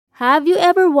Have you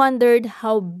ever wondered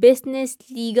how business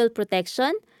legal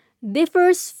protection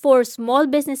differs for small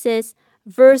businesses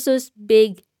versus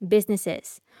big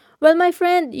businesses? Well, my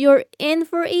friend, you're in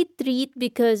for a treat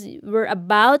because we're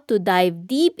about to dive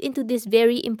deep into this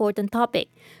very important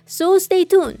topic. So stay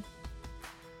tuned.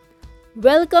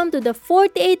 Welcome to the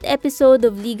 48th episode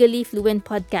of Legally Fluent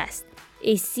Podcast,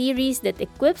 a series that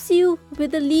equips you with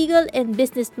the legal and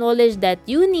business knowledge that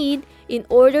you need in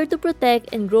order to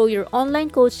protect and grow your online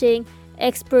coaching,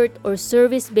 expert, or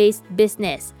service-based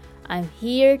business. I'm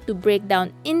here to break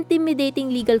down intimidating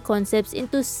legal concepts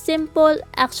into simple,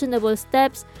 actionable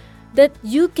steps that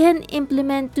you can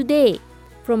implement today.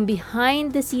 From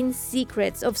behind-the-scenes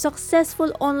secrets of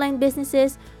successful online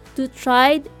businesses to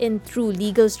tried and true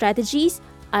legal strategies,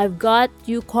 I've got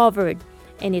you covered.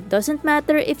 And it doesn't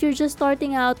matter if you're just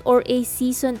starting out or a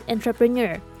seasoned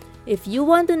entrepreneur. If you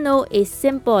want to know a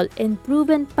simple and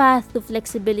proven path to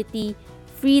flexibility,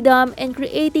 freedom, and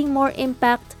creating more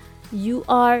impact, you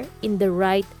are in the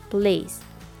right place.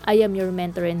 I am your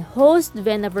mentor and host,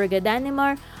 Vena Verga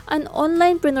Danimar, an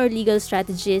onlinepreneur legal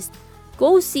strategist,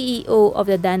 co-CEO of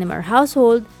the Danimar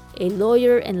household, a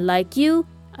lawyer, and like you,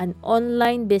 an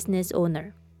online business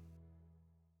owner.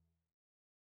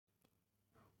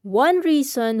 One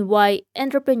reason why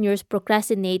entrepreneurs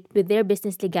procrastinate with their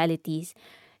business legalities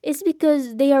is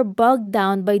because they are bogged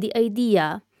down by the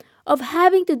idea of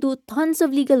having to do tons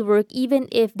of legal work even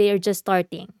if they are just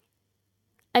starting.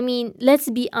 I mean, let's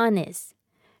be honest.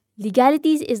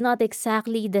 Legalities is not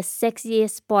exactly the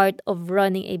sexiest part of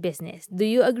running a business. Do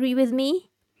you agree with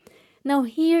me? Now,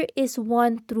 here is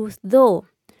one truth though.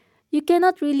 You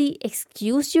cannot really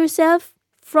excuse yourself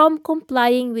from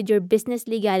complying with your business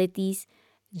legalities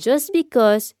just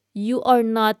because you are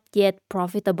not yet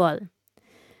profitable.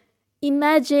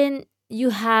 Imagine you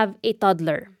have a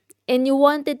toddler and you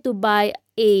wanted to buy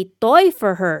a toy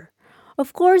for her.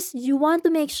 Of course, you want to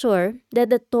make sure that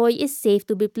the toy is safe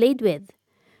to be played with.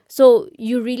 So,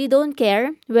 you really don't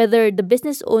care whether the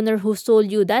business owner who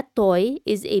sold you that toy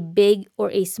is a big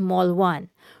or a small one.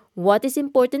 What is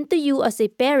important to you as a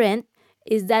parent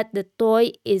is that the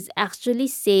toy is actually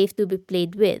safe to be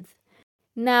played with.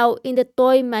 Now, in the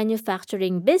toy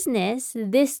manufacturing business,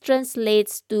 this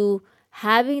translates to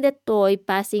having the toy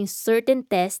passing certain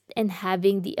tests and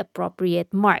having the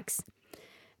appropriate marks.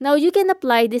 Now, you can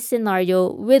apply this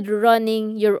scenario with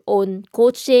running your own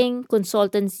coaching,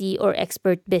 consultancy, or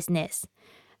expert business.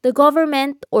 The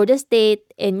government or the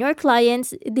state and your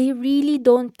clients, they really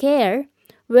don't care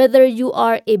whether you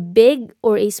are a big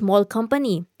or a small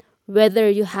company, whether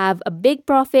you have a big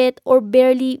profit or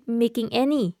barely making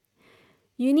any.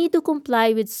 You need to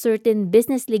comply with certain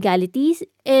business legalities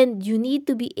and you need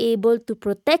to be able to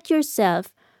protect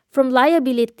yourself from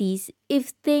liabilities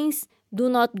if things do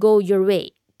not go your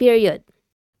way. Period.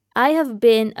 I have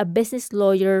been a business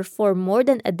lawyer for more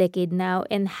than a decade now,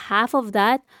 and half of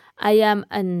that, I am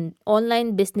an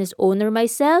online business owner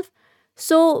myself.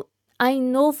 So I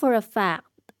know for a fact,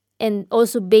 and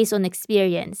also based on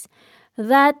experience,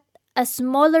 that a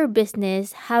smaller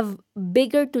business have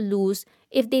bigger to lose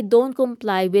if they don't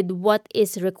comply with what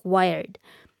is required.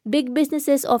 Big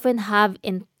businesses often have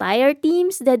entire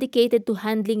teams dedicated to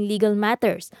handling legal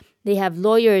matters. They have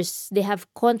lawyers, they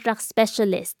have contract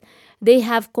specialists, they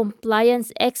have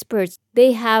compliance experts,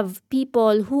 they have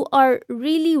people who are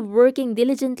really working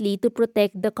diligently to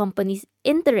protect the company's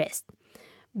interest.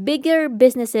 Bigger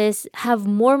businesses have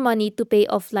more money to pay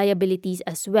off liabilities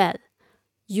as well.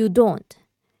 You don't.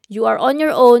 You are on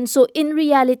your own, so in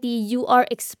reality, you are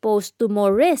exposed to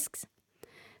more risks.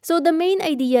 So, the main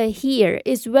idea here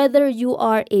is whether you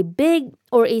are a big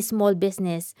or a small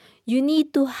business, you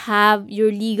need to have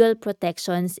your legal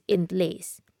protections in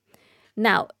place.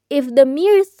 Now, if the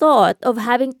mere thought of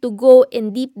having to go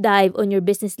and deep dive on your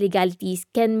business legalities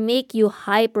can make you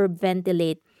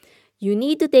hyperventilate, you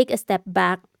need to take a step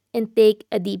back and take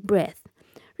a deep breath.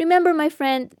 Remember, my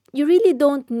friend, you really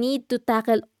don't need to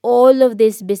tackle all of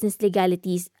these business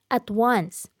legalities at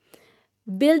once.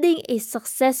 Building a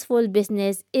successful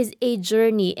business is a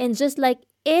journey, and just like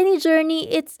any journey,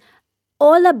 it's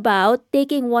all about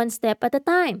taking one step at a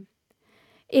time.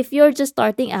 If you're just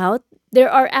starting out, there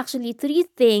are actually three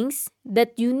things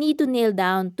that you need to nail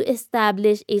down to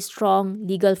establish a strong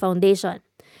legal foundation.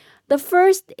 The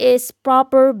first is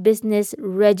proper business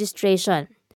registration.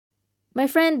 My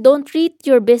friend, don't treat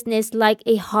your business like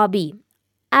a hobby.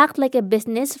 Act like a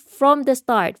business from the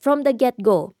start, from the get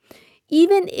go.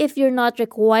 Even if you're not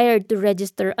required to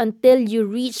register until you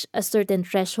reach a certain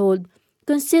threshold,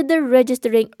 consider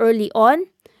registering early on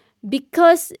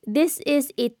because this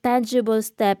is a tangible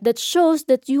step that shows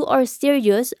that you are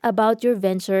serious about your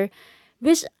venture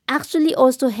which actually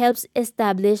also helps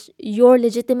establish your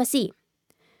legitimacy.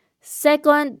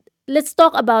 Second, let's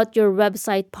talk about your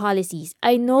website policies.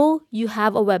 I know you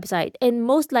have a website, and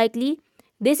most likely,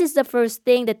 this is the first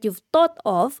thing that you've thought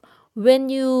of when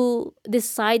you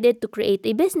decided to create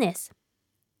a business.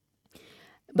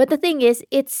 But the thing is,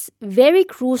 it's very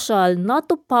crucial not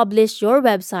to publish your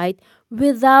website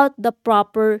without the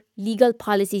proper legal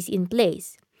policies in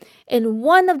place. And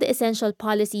one of the essential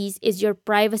policies is your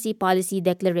privacy policy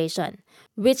declaration,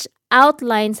 which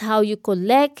outlines how you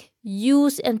collect,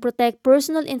 use, and protect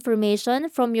personal information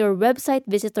from your website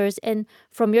visitors and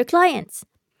from your clients.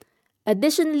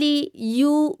 Additionally,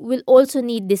 you will also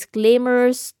need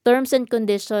disclaimers, terms and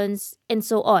conditions, and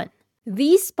so on.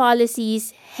 These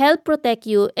policies help protect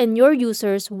you and your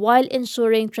users while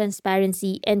ensuring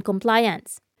transparency and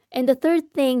compliance. And the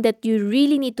third thing that you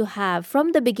really need to have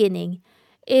from the beginning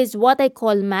is what I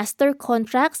call master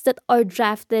contracts that are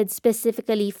drafted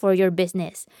specifically for your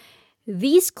business.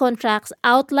 These contracts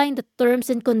outline the terms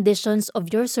and conditions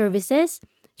of your services,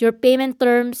 your payment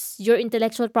terms, your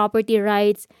intellectual property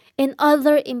rights, and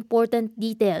other important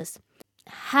details.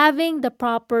 Having the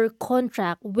proper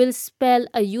contract will spell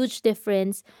a huge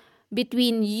difference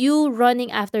between you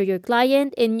running after your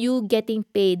client and you getting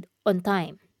paid on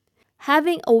time.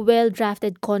 Having a well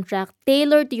drafted contract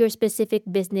tailored to your specific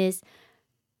business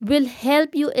will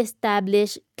help you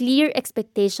establish clear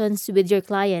expectations with your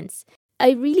clients.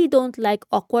 I really don't like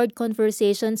awkward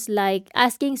conversations like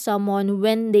asking someone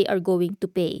when they are going to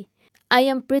pay. I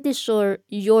am pretty sure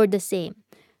you're the same.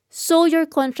 So your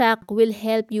contract will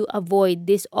help you avoid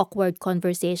these awkward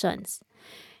conversations.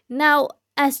 Now,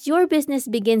 as your business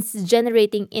begins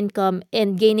generating income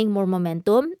and gaining more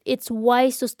momentum, it's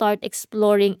wise to start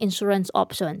exploring insurance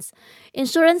options.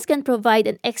 Insurance can provide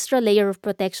an extra layer of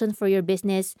protection for your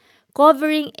business,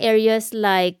 covering areas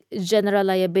like general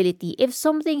liability if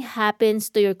something happens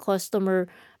to your customer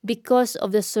because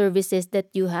of the services that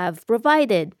you have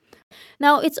provided.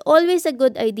 Now, it's always a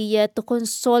good idea to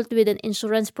consult with an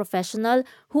insurance professional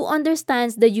who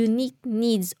understands the unique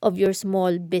needs of your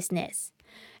small business.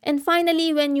 And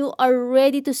finally, when you are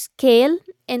ready to scale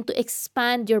and to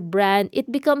expand your brand,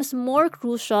 it becomes more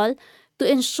crucial to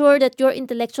ensure that your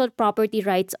intellectual property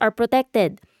rights are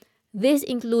protected. This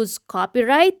includes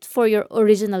copyright for your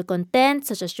original content,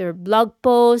 such as your blog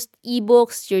posts,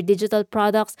 ebooks, your digital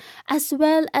products, as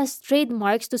well as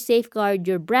trademarks to safeguard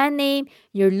your brand name,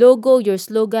 your logo, your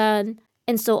slogan,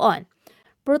 and so on.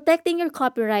 Protecting your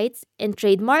copyrights and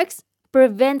trademarks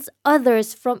prevents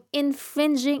others from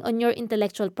infringing on your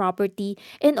intellectual property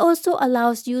and also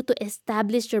allows you to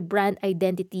establish your brand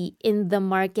identity in the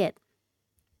market.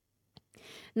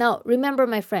 Now, remember,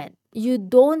 my friend, you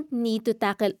don't need to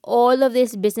tackle all of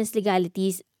these business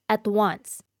legalities at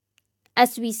once.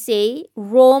 As we say,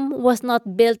 Rome was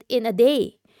not built in a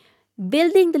day.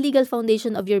 Building the legal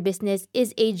foundation of your business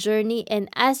is a journey, and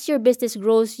as your business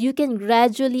grows, you can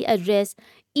gradually address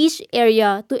each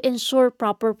area to ensure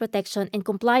proper protection and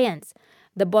compliance.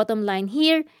 The bottom line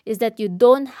here is that you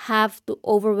don't have to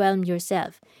overwhelm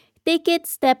yourself. Take it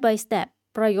step by step,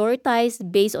 prioritize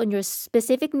based on your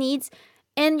specific needs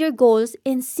and your goals,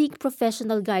 and seek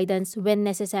professional guidance when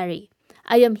necessary.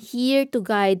 I am here to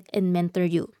guide and mentor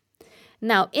you.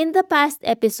 Now, in the past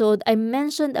episode, I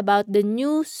mentioned about the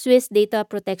new Swiss data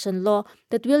protection law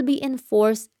that will be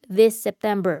enforced this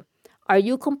September. Are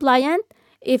you compliant?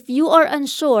 If you are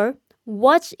unsure,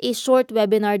 watch a short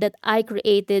webinar that I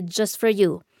created just for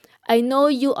you. I know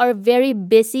you are very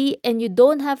busy and you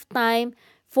don't have time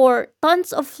for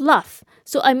tons of fluff.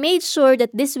 So I made sure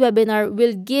that this webinar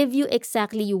will give you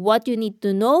exactly what you need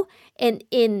to know and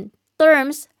in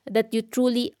terms that you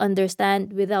truly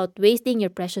understand without wasting your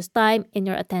precious time and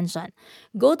your attention.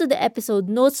 Go to the episode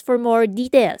notes for more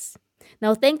details.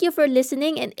 Now, thank you for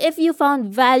listening, and if you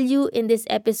found value in this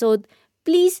episode,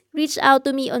 please reach out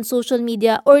to me on social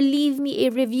media or leave me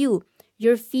a review.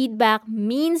 Your feedback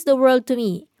means the world to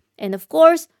me. And of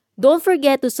course, don't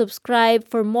forget to subscribe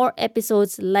for more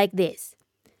episodes like this.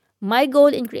 My goal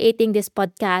in creating this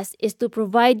podcast is to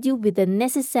provide you with the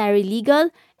necessary legal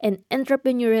and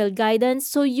entrepreneurial guidance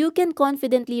so you can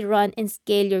confidently run and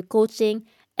scale your coaching,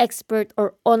 expert,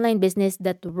 or online business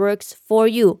that works for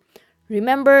you.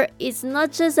 Remember, it's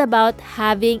not just about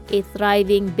having a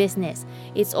thriving business.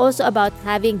 It's also about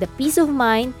having the peace of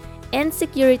mind and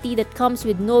security that comes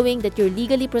with knowing that you're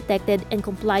legally protected and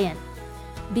compliant.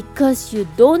 Because you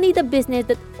don't need a business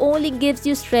that only gives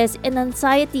you stress and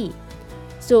anxiety.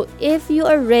 So if you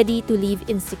are ready to leave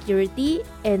insecurity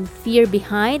and fear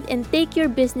behind and take your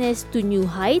business to new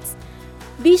heights,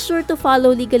 be sure to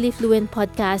follow Legally Fluent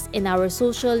Podcast in our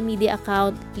social media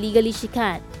account, Legally She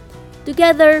Can.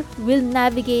 Together, we'll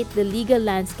navigate the legal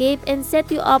landscape and set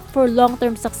you up for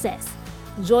long-term success.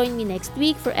 Join me next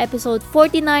week for episode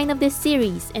 49 of this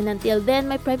series. And until then,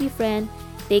 my preppy friend,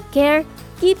 take care,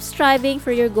 keep striving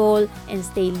for your goal, and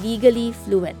stay legally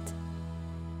fluent.